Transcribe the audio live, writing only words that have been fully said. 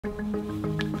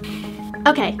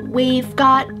Okay, we've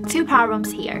got two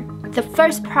problems here. The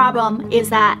first problem is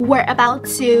that we're about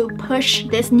to push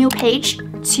this new page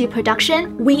to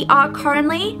production. We are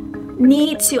currently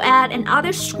need to add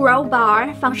another scroll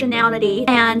bar functionality,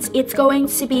 and it's going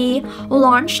to be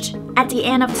launched at the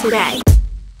end of today.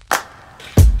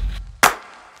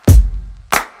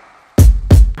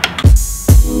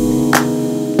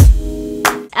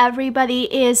 Everybody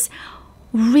is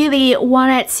really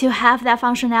wanted to have that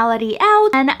functionality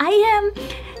out, and I am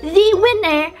the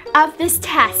winner of this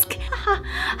task.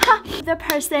 The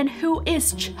person who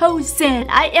is chosen.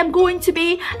 I am going to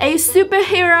be a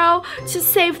superhero to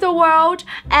save the world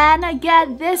and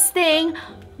get this thing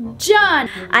done.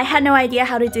 I had no idea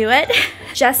how to do it,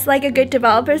 just like a good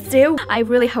developers do. I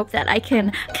really hope that I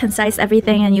can concise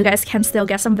everything and you guys can still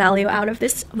get some value out of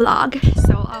this vlog.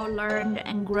 So I'll learn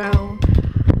and grow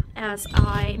as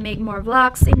I make more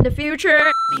vlogs in the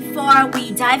future. Before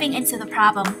we diving into the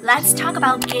problem, let's talk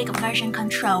about GIT version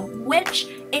control, which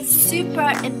is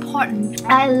super important.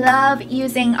 I love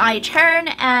using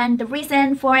iTurn, and the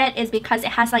reason for it is because it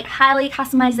has like highly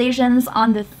customizations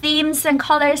on the themes and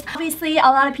colors. Obviously, a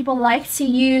lot of people like to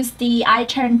use the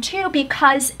iTurn too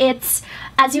because it's,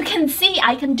 as you can see,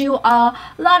 I can do a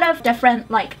lot of different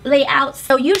like layouts.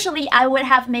 So usually I would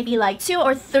have maybe like 2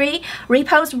 or 3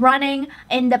 repos running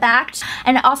in the back,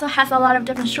 and it also has a lot of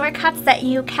different shortcuts that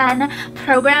you can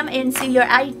program into your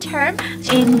iTurn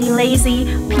in the lazy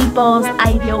people's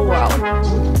ideal world.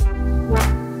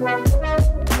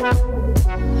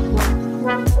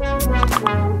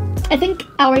 I think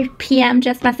our PM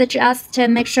just messaged us to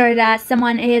make sure that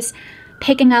someone is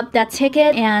picking up that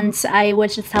ticket, and I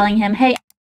was just telling him, hey,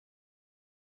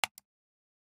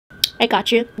 I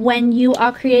got you. When you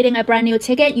are creating a brand new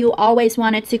ticket, you always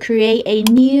wanted to create a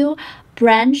new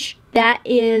branch that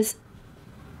is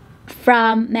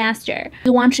from master.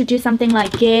 You want to do something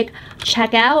like GIT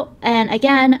checkout, and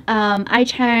again,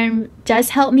 iTurn does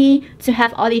help me to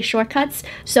have all these shortcuts.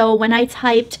 So when I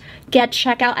typed get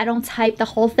checkout, I don't type the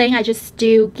whole thing, I just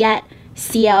do get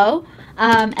CO.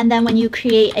 And then when you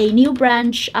create a new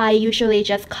branch, I usually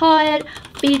just call it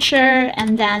feature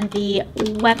and then the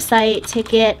website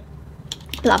ticket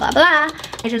blah blah blah.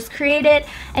 I just created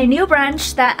a new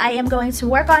branch that I am going to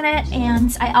work on it,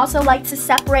 and I also like to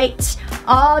separate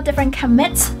all different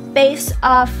commits based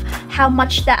off how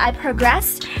much that I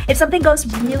progressed. If something goes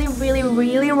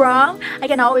really wrong, I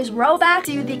can always roll back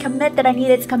to the commit that I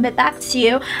needed to commit back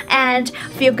to and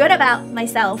feel good about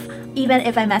myself even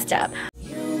if I messed up.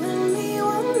 You and me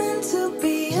were meant to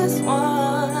be as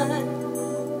one.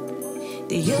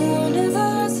 The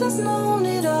universe has known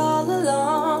it all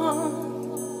along.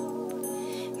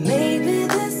 Maybe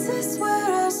this is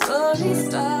where our story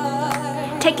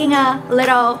starts. Taking a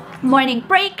little morning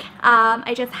break.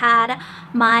 I just had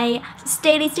my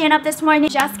daily stand-up this morning.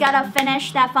 Just gotta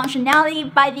finish that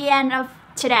functionality by the end of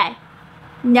today.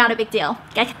 Not a big deal.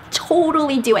 I can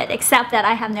totally do it, except that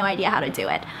I have no idea how to do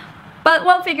it. But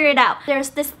we'll figure it out. There's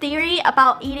this theory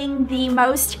about eating the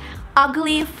most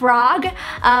ugly frog.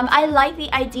 I like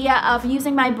the idea of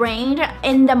using my brain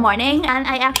in the morning, and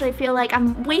I actually feel like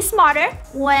I'm way smarter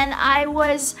when I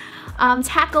was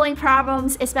tackling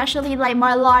problems, especially like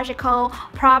more logical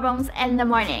problems in the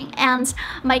morning. And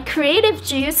my creative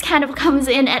juice kind of comes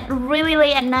in at really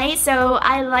late at night, so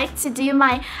I like to do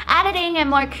my editing and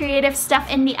more creative stuff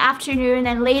in the afternoon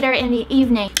and later in the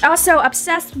evening. Also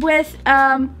obsessed with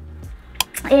a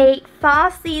fall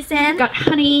season. Got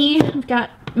honey,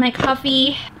 got my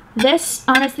coffee. This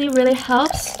honestly really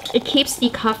helps. It keeps the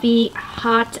coffee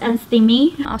hot and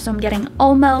steamy. Also, I'm getting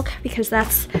oat milk because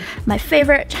that's my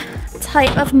favorite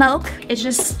type of milk. It's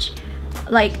just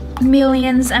like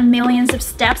millions and millions of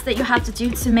steps that you have to do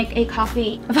to make a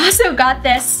coffee. I've also got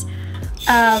this,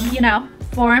 you know,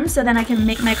 form so then I can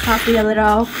make my coffee a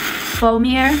little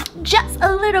foamier. Just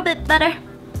a little bit better.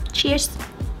 Cheers.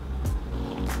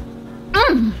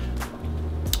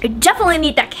 I definitely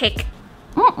need that kick.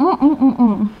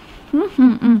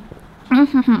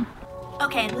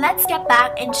 Okay, let's get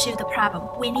back into the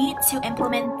problem. We need to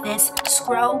implement this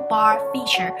scroll bar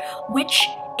feature, which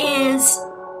is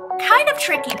kind of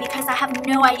tricky because I have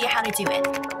no idea how to do it.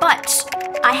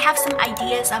 But I have some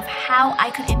ideas of how I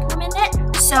could implement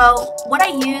it. So what I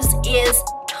use is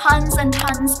tons and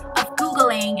tons of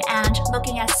Googling and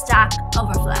looking at Stack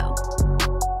Overflow.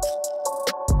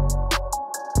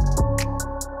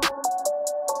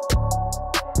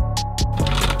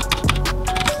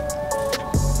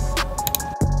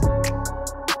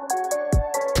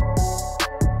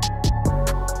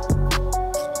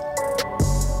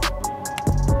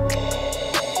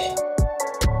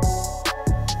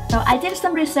 So I did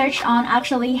some research on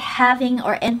actually having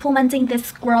or implementing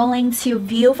this scrolling to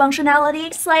view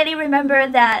functionality. Slightly remember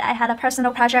that I had a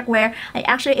personal project where I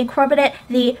actually incorporated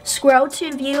the scroll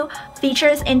to view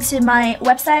features into my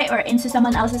website or into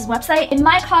someone else's website. It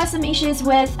might cause some issues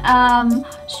with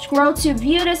scroll to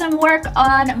view doesn't work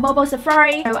on mobile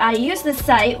Safari. So I use this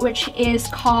site, which is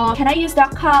called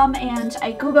caniuse.com, and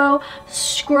I Google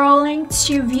scrolling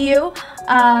to view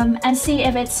and see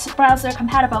if it's browser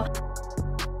compatible.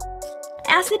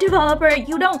 As a developer,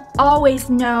 you don't always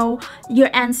know your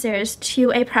answers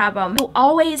to a problem. You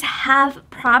always have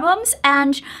problems,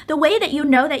 and the way that you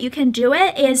know that you can do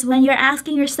it is when you're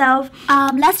asking yourself,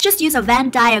 let's just use a Venn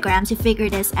diagram to figure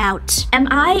this out. Am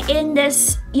I in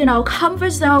this,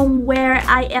 comfort zone where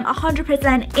I am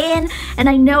 100% in and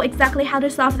I know exactly how to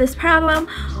solve this problem?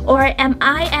 Or am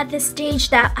I at this stage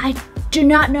that I do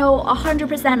not know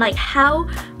 100% like how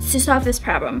to solve this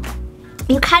problem?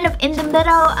 You're kind of in the middle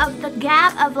of the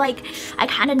gap of like, I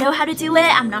kind of know how to do it,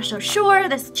 I'm not so sure,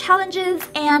 there's challenges,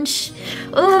 and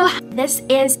this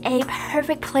is a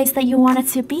perfect place that you want it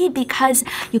to be, because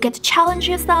you get to challenge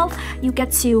yourself, you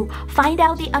get to find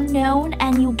out the unknown,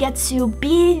 and you get to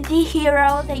be the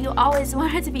hero that you always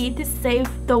wanted to be to save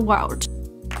the world.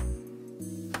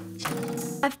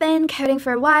 I've been coding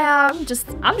for a while. I'm just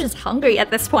hungry at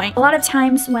this point. A lot of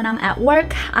times when I'm at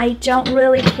work, I don't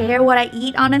really care what I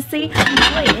eat, honestly.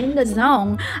 I'm really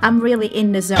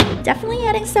in the zone. Definitely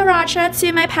adding sriracha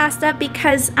to my pasta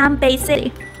because I'm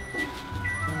basic.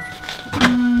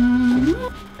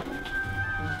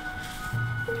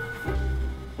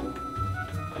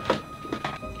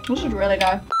 This is really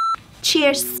good.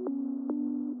 Cheers.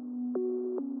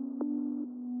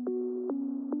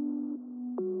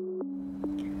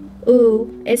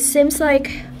 Ooh, it seems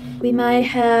like we might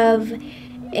have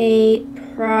a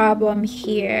problem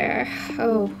here.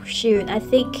 Oh shoot, I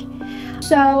think.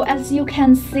 So as you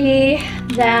can see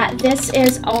that this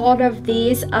is all of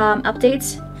these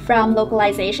updates from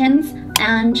localizations,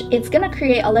 and it's gonna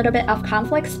create a little bit of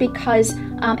conflicts because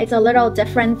it's a little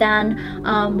different than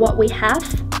what we have.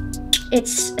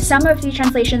 Some of the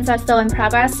translations are still in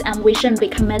progress and we shouldn't be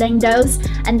committing those,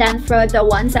 and then for the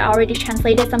ones that are already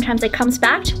translated, sometimes it comes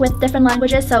back with different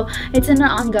languages, so it's an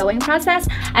ongoing process.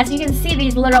 As you can see,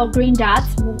 these little green dots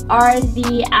are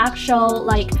the actual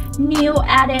like new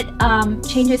added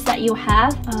changes that you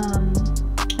have.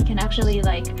 I can actually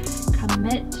like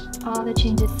commit all the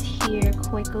changes here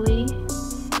quickly.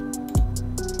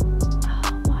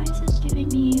 Why is it giving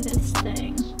me this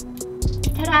thing?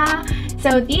 Ta-da!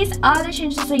 So these are the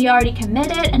changes that you already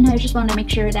committed, and I just want to make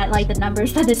sure that like the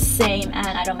numbers are the same and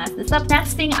I don't mess this up.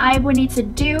 Next thing I would need to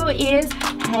do is,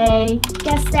 hey,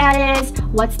 get status,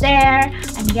 what's there,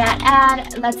 and get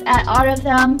add. Let's add all of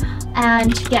them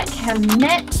and get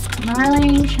commit,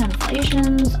 smiling,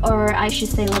 translations, or I should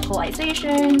say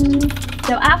localization.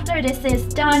 So after this is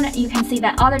done, you can see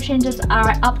that all the changes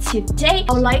are up to date.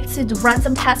 I would like to run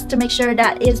some tests to make sure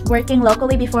that it's working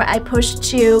locally before I push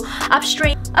to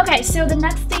upstream. Okay, so the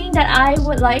next thing that I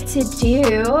would like to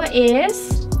do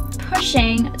is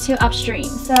pushing to upstream.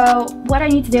 So what I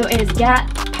need to do is get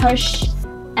push,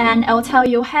 and it'll tell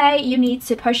you, hey, you need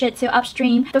to push it to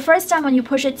upstream. The first time when you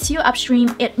push it to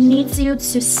upstream, it needs you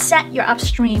to set your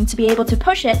upstream to be able to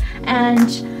push it, and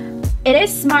it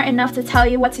is smart enough to tell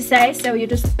you what to say, so you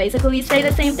just basically say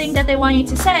the same thing that they want you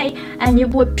to say, and you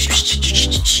would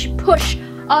push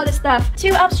all the stuff to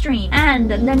upstream. And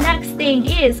the next thing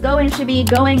is going to be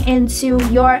going into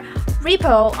your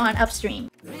repo on upstream.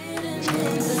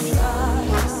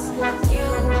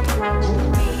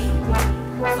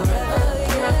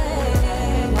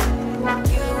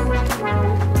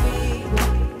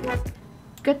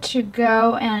 Good to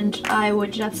go, and I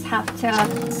would just have to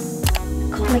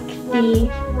click the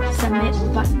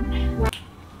submit button.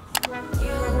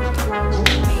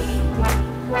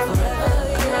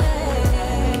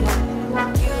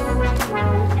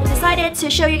 I decided to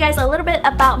show you guys a little bit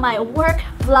about my work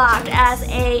vlog as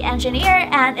an engineer,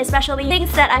 and especially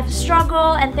things that I've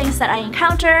struggled and things that I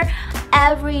encounter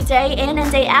every day in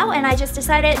and day out, and I just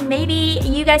decided maybe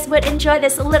you guys would enjoy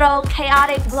this little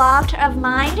chaotic vlog of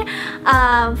mine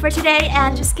for today,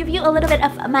 and just give you a little bit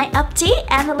of my update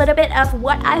and a little bit of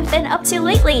what I've been up to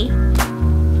lately.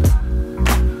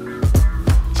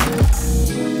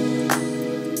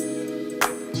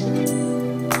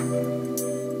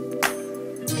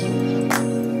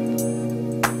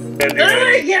 Oh my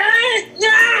god!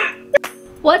 Yeah!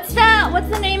 What's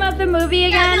the name of the movie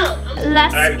again?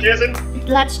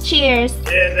 Let's cheers.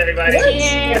 Cheers, everybody.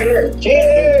 Cheers.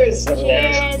 Cheers!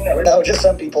 Cheers. No, just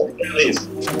some people. Please.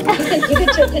 You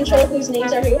get to control whose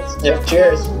names are whose? Yeah,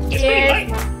 cheers. It's pretty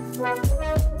light.